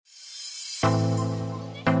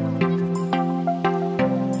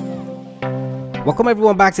Welcome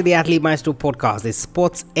everyone back to the Athlete Maestro podcast, a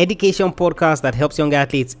sports education podcast that helps young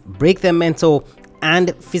athletes break their mental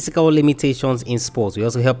and physical limitations in sports. We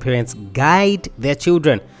also help parents guide their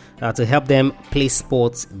children to help them play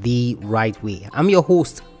sports the right way. I'm your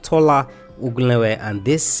host, Tola Ogunlewe, and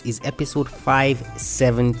this is episode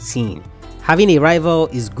 517. Having a rival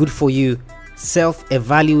is good for you,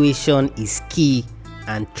 self-evaluation is key,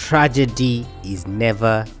 and tragedy is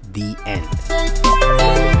never the end.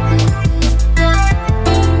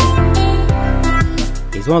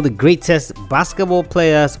 He's one of the greatest basketball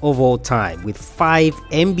players of all time with 5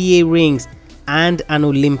 NBA rings and an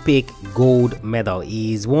Olympic gold medal.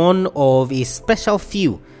 He is one of a special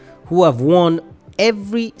few who have won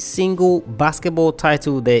every single basketball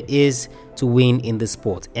title there is to win in the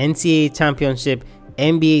sport. NCAA championship,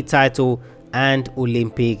 NBA title, and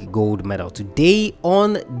Olympic gold medal. Today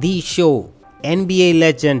on the show, NBA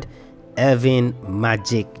legend Earvin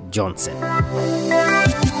Magic Johnson.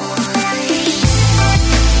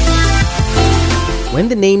 When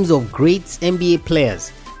the names of great NBA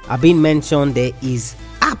players are being mentioned, there is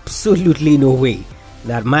absolutely no way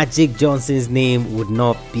that Magic Johnson's name would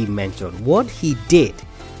not be mentioned. What he did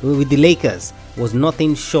with the Lakers was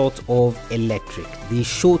nothing short of electric. The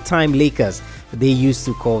Showtime Lakers, they used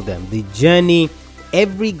to call them. The journey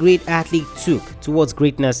every great athlete took towards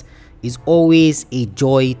greatness is always a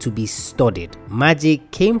joy to be studied. Magic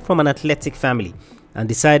came from an athletic family and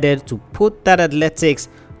decided to put that athletics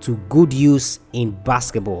to good use in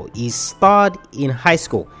basketball. He starred in high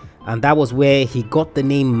school, and that was where he got the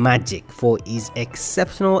name Magic for his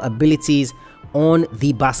exceptional abilities on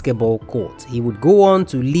the basketball court. He would go on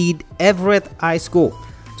to lead Everett High School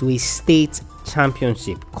to a state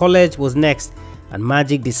championship. College was next, and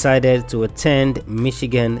Magic decided to attend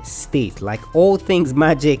Michigan State. Like all things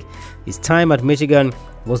Magic, his time at Michigan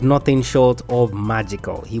was nothing short of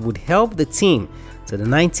magical. He would help the team to the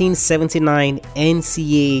 1979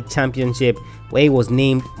 NCAA championship, where he was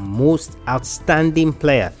named most outstanding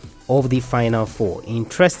player of the Final Four.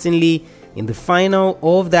 Interestingly, in the final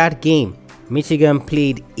of that game, Michigan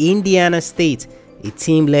played Indiana State, a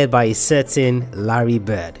team led by a certain Larry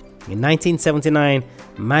Bird. In 1979,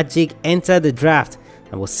 Magic entered the draft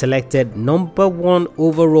and was selected number 1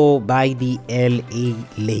 overall by the LA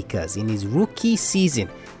Lakers. In his rookie season,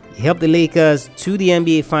 he helped the Lakers to the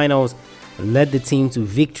NBA Finals and led the team to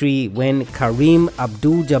victory when Kareem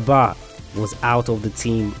Abdul-Jabbar was out of the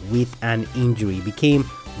team with an injury. He became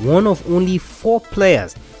one of only 4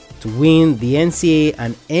 players to win the NCAA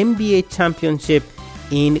and NBA championship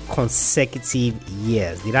in consecutive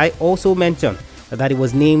years. Did I also mention that he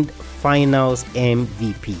was named Finals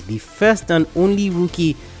MVP, the first and only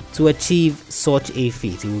rookie to achieve such a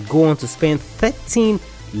feat? He would go on to spend 13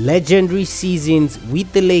 legendary seasons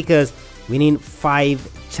with the Lakers, winning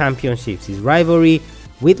 5 championships. His rivalry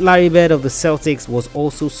with Larry Bird of the Celtics was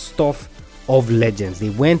also stuff of legends. They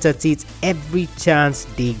went at it every chance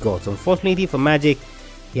they got. Unfortunately for Magic,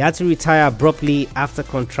 he had to retire abruptly after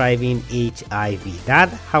contriving HIV. That,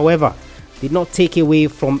 however, did not take away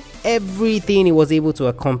from everything he was able to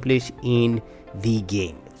accomplish in the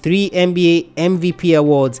game. 3 NBA MVP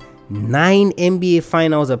awards, 9 NBA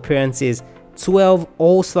Finals appearances, 12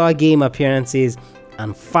 All-Star Game appearances,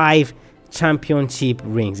 and 5 championship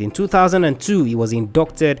rings. In 2002, he was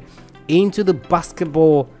inducted into the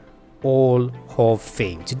Basketball Hall of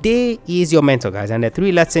Fame. Today, he is your mentor, guys, and there are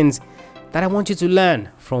 3 lessons that I want you to learn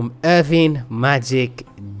from Earvin Magic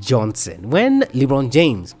Johnson. When LeBron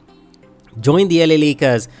James joined the LA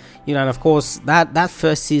Lakers, and of course that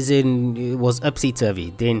first season was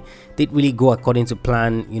upsy-turvy. Didn't really go according to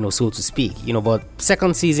plan, so to speak. But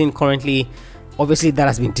second season currently, obviously that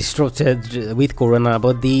has been disrupted with Corona,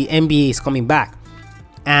 but the NBA is coming back,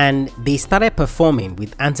 and they started performing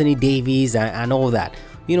with Anthony Davis and all that.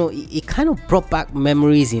 It kind of brought back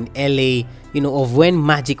memories in LA, of when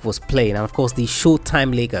Magic was playing, and of course the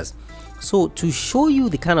Showtime Lakers. So to show you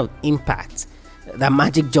the kind of impact that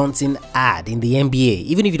Magic Johnson had in the NBA,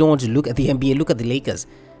 even if you don't want to look at the NBA, look at the Lakers.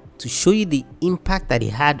 To show you the impact that he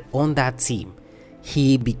had on that team,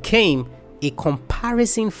 he became a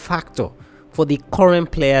comparison factor for the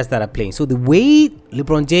current players that are playing. So the way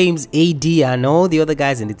LeBron James, AD, and all the other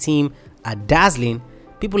guys in the team are dazzling,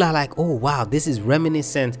 people are like, oh wow, this is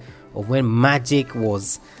reminiscent of when Magic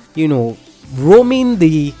was, roaming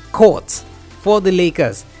the court for the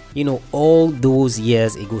Lakers, all those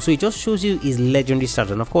years ago. So it just shows you his legendary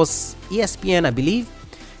stature. And of course, ESPN, I believe,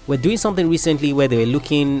 were doing something recently where they were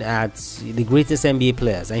looking at the greatest NBA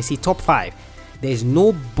players. And you see top 5. There's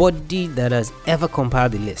nobody that has ever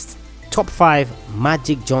compiled the list. Top 5,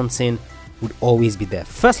 Magic Johnson would always be there.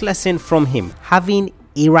 First lesson from him: having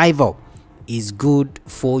a rival is good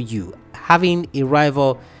for you. Having a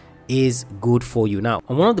rival is good for you. Now,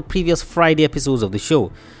 on one of the previous Friday episodes of the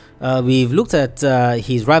show, we've looked at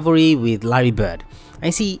his rivalry with Larry Bird.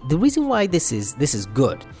 And see, the reason why this is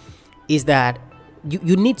good is that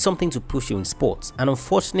you need something to push you in sports. And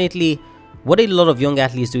unfortunately, what a lot of young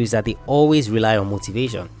athletes do is that they always rely on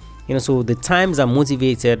motivation. So the times I'm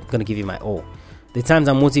motivated, I'm going to give you my all. The times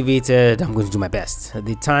I'm motivated, I'm going to do my best.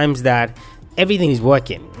 The times that everything is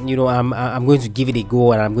working, I'm going to give it a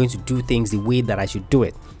go, and I'm going to do things the way that I should do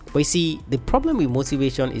it. But you see, the problem with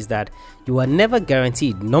motivation is that you are never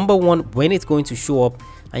guaranteed, number one, when it's going to show up,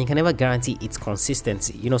 and you can never guarantee its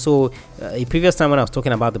consistency. So a previous time when I was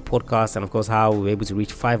talking about the podcast, and of course how we were able to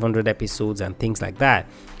reach 500 episodes and things like that,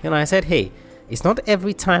 I said, hey, it's not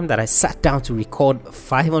every time that I sat down to record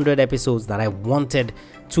 500 episodes that I wanted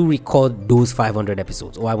to record those 500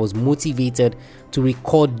 episodes, or I was motivated to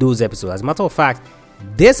record those episodes. As a matter of fact,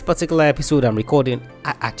 this particular episode I'm recording,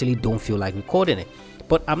 I actually don't feel like recording it.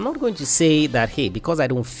 But I'm not going to say that, hey, because I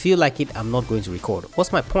don't feel like it, I'm not going to record.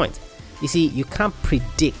 What's my point? You see, you can't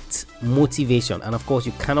predict motivation, and of course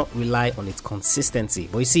you cannot rely on its consistency.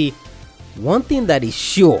 But you see, one thing that is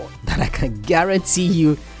sure, that I can guarantee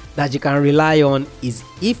you that you can rely on, is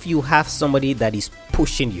if you have somebody that is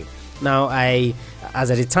pushing you. Now,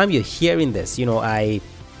 as at the time you're hearing this, I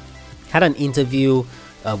had an interview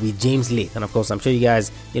with James Late, and of course I'm sure you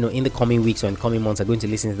guys, in the coming weeks or in coming months are going to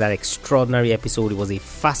listen to that extraordinary episode. It was a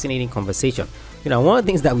fascinating conversation. One of the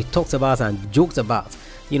things that we talked about and joked about,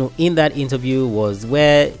 in that interview was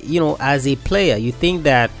where, as a player, you think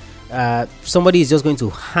that somebody is just going to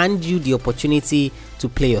hand you the opportunity to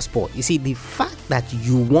play your sport. You see, the fact that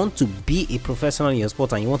you want to be a professional in your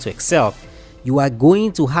sport and you want to excel, you are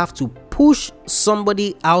going to have to push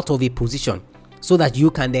somebody out of a position so that you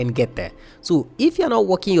can then get there. So if you're not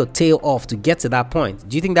working your tail off to get to that point,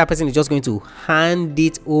 do you think that person is just going to hand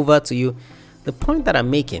it over to you? The point that I'm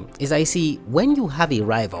making is, I see, when you have a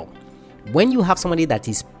rival, when you have somebody that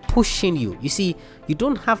is pushing you, you see, you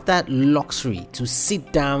don't have that luxury to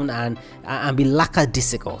sit down and be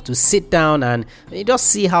lackadaisical, to sit down and you just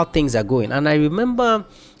see how things are going. And I remember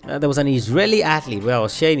there was an Israeli athlete where I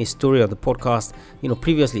was sharing his story on the podcast,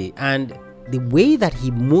 previously, and the way that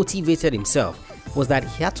he motivated himself was that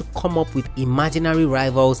he had to come up with imaginary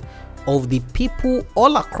rivals of the people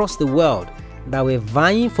all across the world that were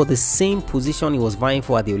vying for the same position he was vying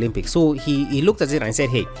for at the Olympics. So he looked at it and said,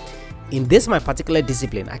 hey, in this my particular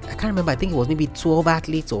discipline, I can't remember, I think it was maybe 12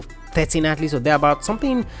 athletes or 13 athletes or thereabout,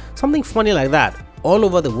 something funny like that, all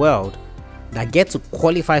over the world that get to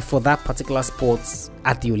qualify for that particular sport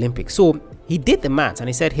at the Olympics. So he did the math and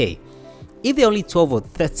he said, hey, if there are only 12 or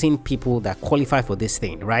 13 people that qualify for this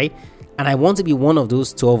thing, right, and I want to be one of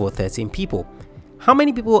those 12 or 13 people, how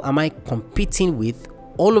many people am I competing with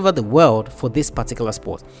all over the world for this particular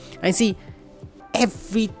sport? And see,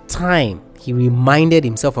 every time he reminded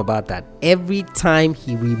himself about that, every time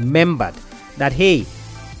he remembered that, hey,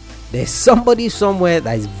 there's somebody somewhere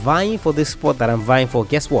that is vying for this sport that I'm vying for,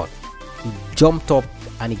 guess what? He jumped up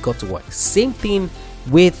and he got to work. Same thing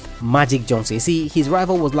with Magic Johnson. You see, his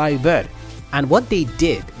rival was Larry Bird. And what they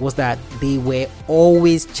did was that they were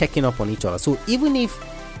always checking up on each other. So even if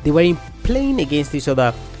they weren't playing against each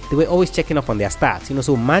other, they were always checking up on their stats.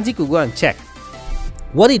 So Magic would go and check,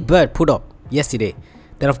 what did Bird put up yesterday?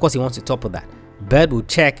 Then of course he wants to topple that. Bird will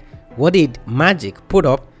check, what did Magic put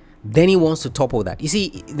up? Then he wants to topple that. You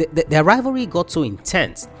see, their rivalry got so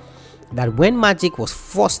intense that when Magic was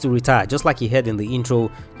forced to retire, just like he heard in the intro,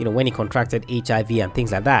 when he contracted HIV and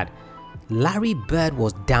things like that, Larry Bird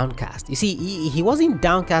was downcast. You see, he wasn't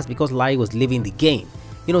downcast because Larry was leaving the game.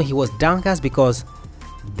 He was downcast because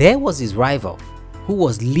there was his rival who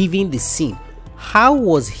was leaving the scene. How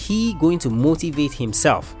was he going to motivate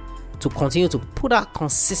himself to continue to put out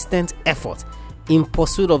consistent effort in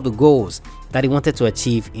pursuit of the goals that he wanted to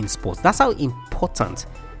achieve in sports? That's how important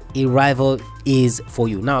a rival is for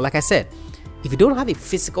you. Now, like I said, if you don't have a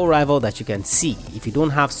physical rival that you can see, if you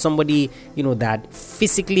don't have somebody, that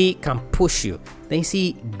physically can push you, then you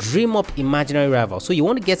see, dream up imaginary rivals. So you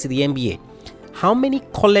want to get to the NBA. How many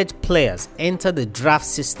college players enter the draft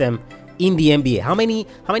system in the NBA? How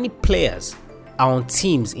many players are on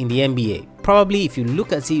teams in the NBA? Probably, if you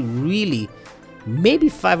look at it, really, maybe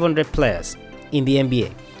 500 players in the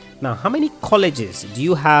NBA. Now, how many colleges do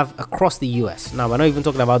you have across the US? Now, we're not even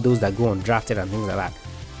talking about those that go undrafted and things like that.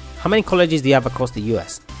 How many colleges do you have across the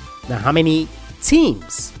US? Now, how many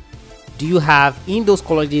teams do you have in those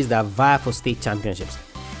colleges that vie for state championships?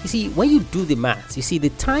 You see, when you do the maths, you see the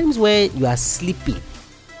times where you are sleeping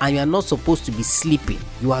and you are not supposed to be sleeping.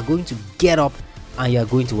 You are going to get up and you are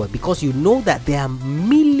going to work, because you know that there are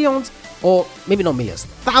millions, or maybe not millions,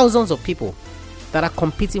 thousands of people that are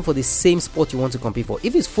competing for the same sport you want to compete for.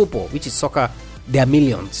 If it's football, which is soccer, there are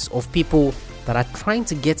millions of people that are trying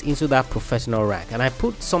to get into that professional rank. And I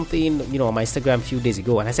put something, on my Instagram a few days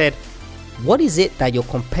ago, and I said, what is it that your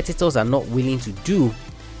competitors are not willing to do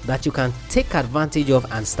that you can take advantage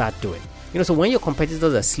of and start doing? So when your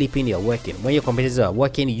competitors are sleeping, you're working. When your competitors are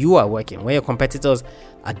working, you are working. When your competitors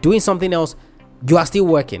are doing something else, you are still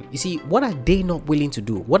working. You see, what are they not willing to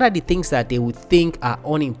do? What are the things that they would think are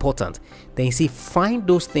unimportant? Then you see, find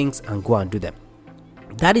those things and go and do them.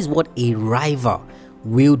 That is what a rival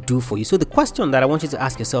will do for you. So the question that I want you to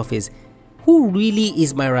ask yourself is, who really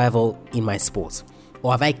is my rival in my sport?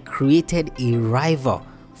 Or have I created a rival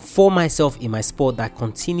for myself in my sport that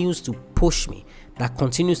continues to push me, that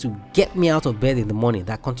continues to get me out of bed in the morning,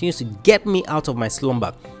 that continues to get me out of my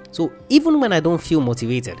slumber? So even when I don't feel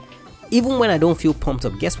motivated, even when I don't feel pumped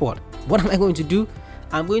up, guess what? What am I going to do?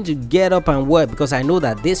 I'm going to get up and work, because I know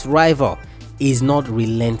that this rival is not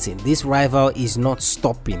relenting. This rival is not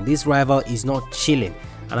stopping. This rival is not chilling.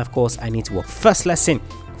 And of course, I need to work. First lesson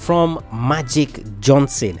from Magic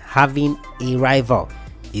Johnson: having a rival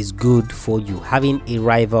is good for you. Having a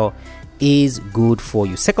rival is good for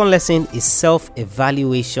you. Second lesson is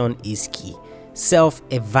self-evaluation is key.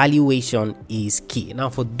 Self-evaluation is key. Now,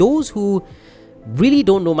 for those who really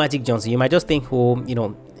don't know Magic Johnson, you might just think,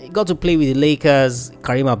 he got to play with the Lakers.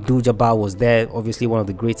 Kareem Abdul-Jabbar was there, obviously one of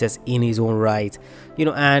the greatest in his own right,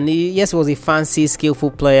 and yes, he was a fancy, skillful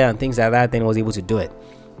player and things like that, then he was able to do it.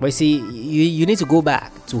 But you see, you need to go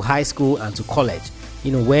back to high school and to college,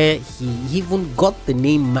 where he even got the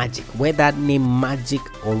name Magic, where that name Magic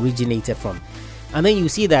originated from. And then you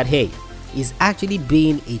see that, hey, he's actually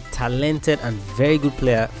been a talented and very good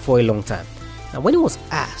player for a long time. Now, when he was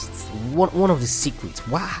asked one of the secrets,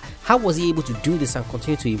 how was he able to do this and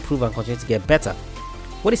continue to improve and continue to get better,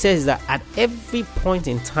 what he says is that at every point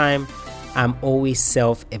in time, I'm always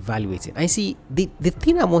self-evaluating. I see, the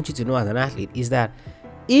thing I want you to know as an athlete is that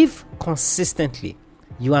if consistently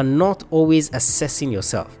you are not always assessing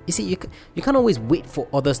yourself, you see, you can't always wait for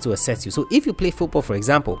others to assess you. So if you play football, for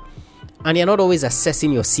example, and you're not always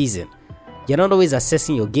assessing your season, you're not always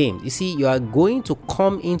assessing your game, you see, you are going to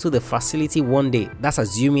come into the facility one day, that's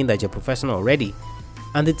assuming that you're professional already,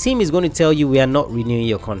 and the team is going to tell you, we are not renewing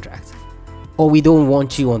your contract, or we don't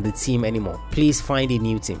want you on the team anymore, please find a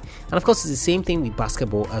new team. And of course, it's the same thing with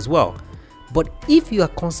basketball as well. But if you are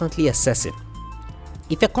constantly assessing,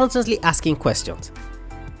 if you're constantly asking questions,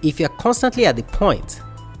 if you're constantly at the point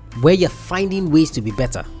where you're finding ways to be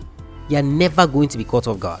better, you're never going to be caught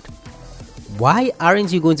off guard. Why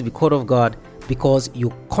aren't you going to be caught off guard? Because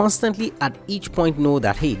you constantly at each point know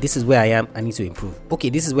that, hey, this is where I am, I need to improve. Okay,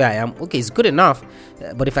 this is where I am. Okay, it's good enough,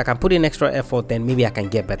 but if I can put in extra effort, then maybe I can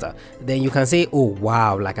get better. Then you can say, oh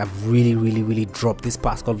wow, like I've really dropped this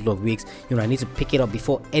past couple of weeks. I need to pick it up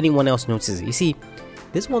before anyone else notices it. You see,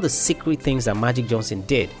 this is one of the secret things that Magic Johnson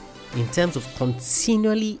did in terms of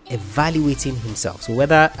continually evaluating himself. So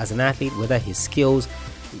whether as an athlete, whether his skills,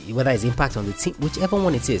 whether his impact on the team, whichever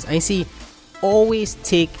one it is. And you see, always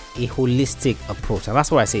take a holistic approach, and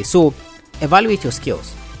that's what I say. So evaluate your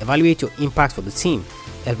skills, evaluate your impact for the team,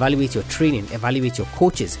 evaluate your training, evaluate your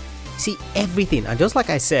coaches, see everything. And just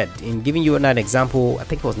like I said, in giving you an example, I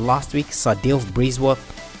think it was last week, Sir Dale Braithwaite,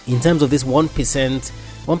 in terms of this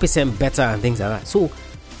 1% better and things like that. So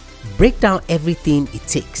break down everything it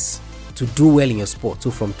takes to do well in your sport.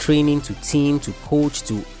 So from training to team to coach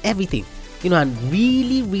to everything, and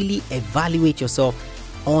really evaluate yourself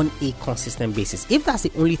on a consistent basis. If that's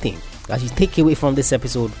the only thing that you take away from this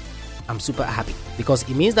episode, I'm super happy, because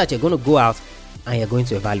it means that you're going to go out and you're going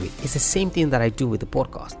to evaluate. It's the same thing that I do with the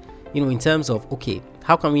podcast, in terms of, okay,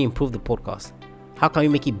 how can we improve the podcast? How can we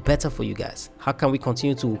make it better for you guys? How can we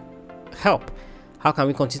continue to help? How can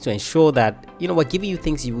we continue to ensure that, we're giving you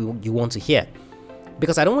things you want to hear?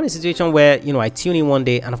 Because I don't want a situation where, I tune in one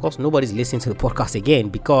day and of course nobody's listening to the podcast again,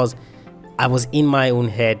 because I was in my own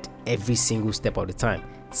head every single step of the time.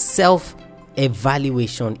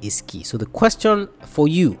 Self-evaluation is key. So the question for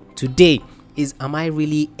you today is, am I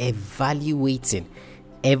really evaluating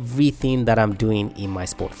everything that I'm doing in my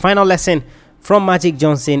sport? Final lesson from Magic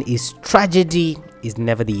Johnson is, tragedy is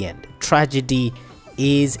never the end. Tragedy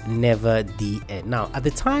is never the end. Now, at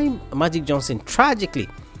the time Magic Johnson tragically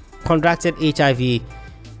contracted HIV,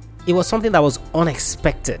 it was something that was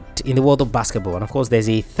unexpected in the world of basketball. And of course, there's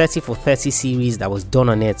a 30 for 30 series that was done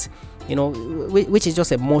on it, which is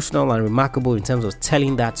just emotional and remarkable in terms of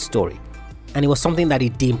telling that story. And it was something that he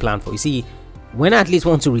didn't plan for. You see, when athletes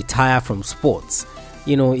want to retire from sports,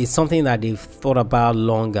 It's something that they've thought about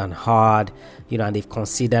long and hard, and they've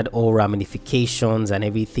considered all ramifications and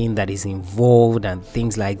everything that is involved and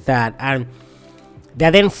things like that. And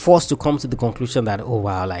they're then forced to come to the conclusion that, oh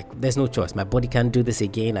wow, like there's no choice. My body can't do this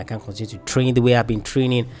again. I can't continue to train the way I've been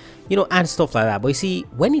training, and stuff like that. But you see,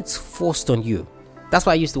 when it's forced on you, that's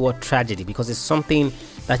why I use the word tragedy, because it's something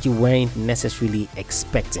that you weren't necessarily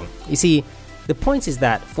expecting. You see, the point is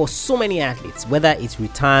that for so many athletes, whether it's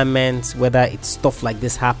retirement, whether it's stuff like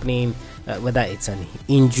this happening, whether it's an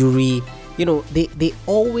injury, they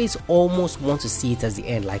always almost want to see it as the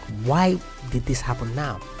end. Like, why did this happen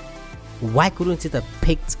now? Why couldn't it have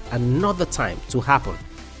picked another time to happen?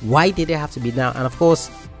 Why did it have to be now? And of course,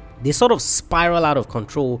 they sort of spiral out of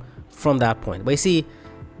control from that point. But you see,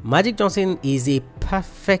 Magic Johnson is a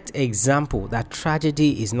perfect example that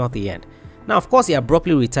tragedy is not the end. Now, of course, he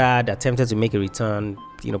abruptly retired, attempted to make a return.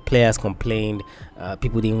 Players complained,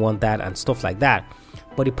 people didn't want that and stuff like that.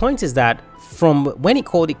 But the point is that from when he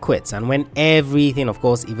called it quits and when everything, of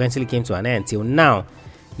course, eventually came to an end till now,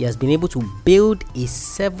 he has been able to build a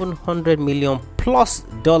 $700 million plus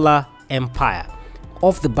empire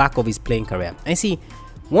off the back of his playing career. And see,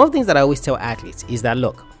 one of the things that I always tell athletes is that,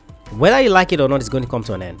 look, whether you like it or not, it's going to come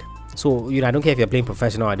to an end. So, I don't care if you're playing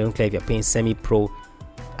professional, I don't care if you're playing semi-pro,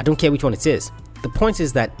 I don't care which one it is. The point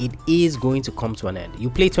is that it is going to come to an end. You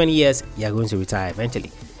play 20 years, you're going to retire eventually.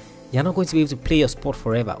 You're not going to be able to play your sport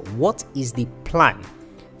forever. What is the plan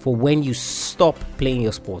for when you stop playing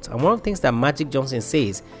your sport? And one of the things that Magic Johnson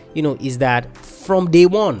says, is that from day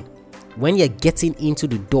one, when you're getting into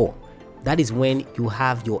the door, that is when you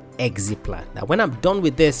have your exit plan. Now, when I'm done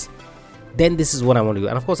with this, then this is what I want to do.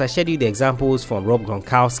 And of course, I shared you the examples from Rob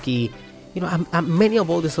Gronkowski, and many of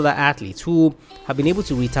all these other athletes who have been able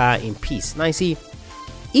to retire in peace. Now, you see,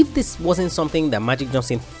 if this wasn't something that Magic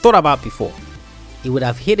Johnson thought about before, it would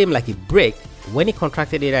have hit him like a brick when he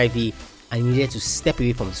contracted HIV and he needed to step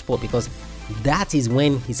away from the sport, because that is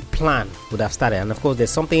when his plan would have started. And of course, there's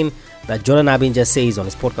something that Jordan Abin just says on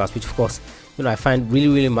his podcast, which of course, I find really,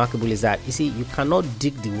 really remarkable, is that, you see, you cannot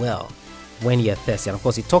dig the well when you're thirsty. And of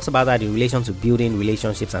course, he talks about that in relation to building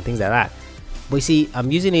relationships and things like that. But you see,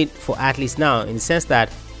 I'm using it for athletes now in the sense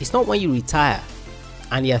that it's not when you retire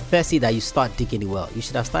and you're thirsty that you start digging the well. You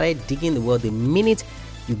should have started digging the well the minute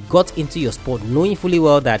you got into your sport, knowing fully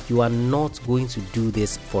well that you are not going to do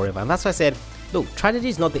this forever. And that's why I said, look, tragedy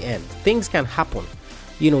is not the end. Things can happen,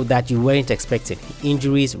 that you weren't expecting.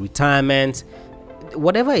 Injuries, retirement,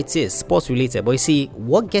 whatever it is, sports related. But you see,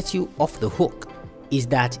 what gets you off the hook is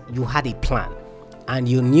that you had a plan and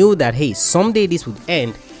you knew that, hey, someday this would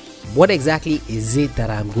end. What exactly is it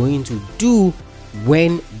that I'm going to do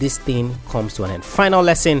when this thing comes to an end? Final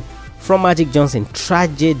lesson from Magic Johnson: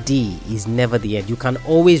 tragedy is never the end. You can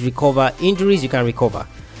always recover. Injuries, you can recover.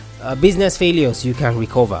 Business failures, you can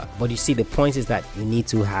recover. But you see, the point is that you need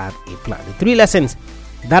to have a plan. The 3 lessons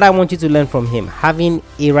that I want you to learn from him: having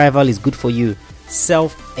a rival is good for you,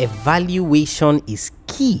 self-evaluation is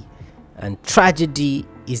key, and tragedy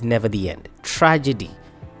is never the end. Tragedy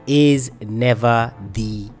is never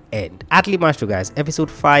the end. Athlete Maestro, guys,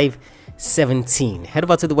 episode 517. Head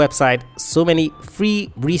over to the website. So many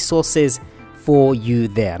free resources for you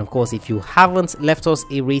there. And of course, if you haven't left us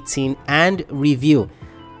a rating and review,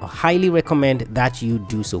 I highly recommend that you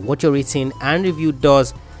do so. What your rating and review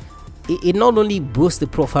does, it not only boosts the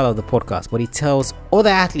profile of the podcast, but it tells other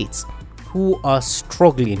athletes who are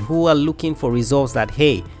struggling, who are looking for results, that,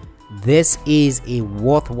 hey, this is a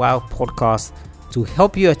worthwhile podcast to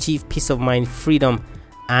help you achieve peace of mind, freedom,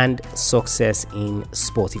 and success in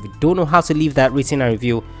sports. If you don't know how to leave that rating and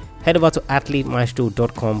review, head over to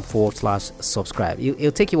athletemaestro.com/subscribe.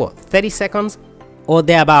 It'll take you 30 seconds or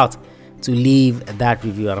thereabout to leave that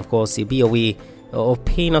review. And of course, it'll be a way of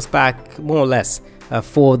paying us back more or less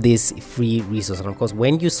for this free resource. And of course,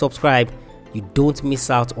 when you subscribe, you don't miss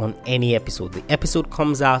out on any episode. The episode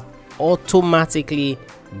comes out automatically,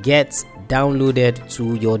 gets downloaded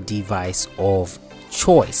to your device of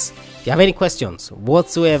choice. If you have any questions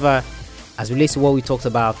whatsoever as relates to what we talked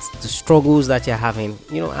about, the struggles that you're having,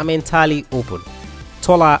 I'm entirely open.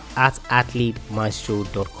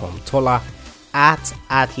 Tola@athletemaestro.com.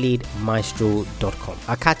 Tola@athletemaestro.com.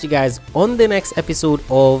 I'll catch you guys on the next episode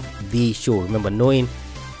of the show. Remember, knowing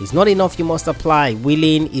is not enough, you must apply.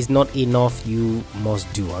 Willing is not enough, you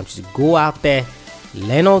must do. I want you to go out there,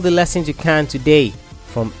 learn all the lessons you can today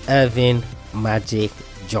from Earvin Magic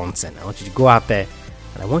Johnson. I want you to go out there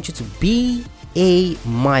and I want you to be a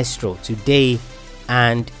maestro today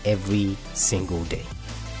and every single day.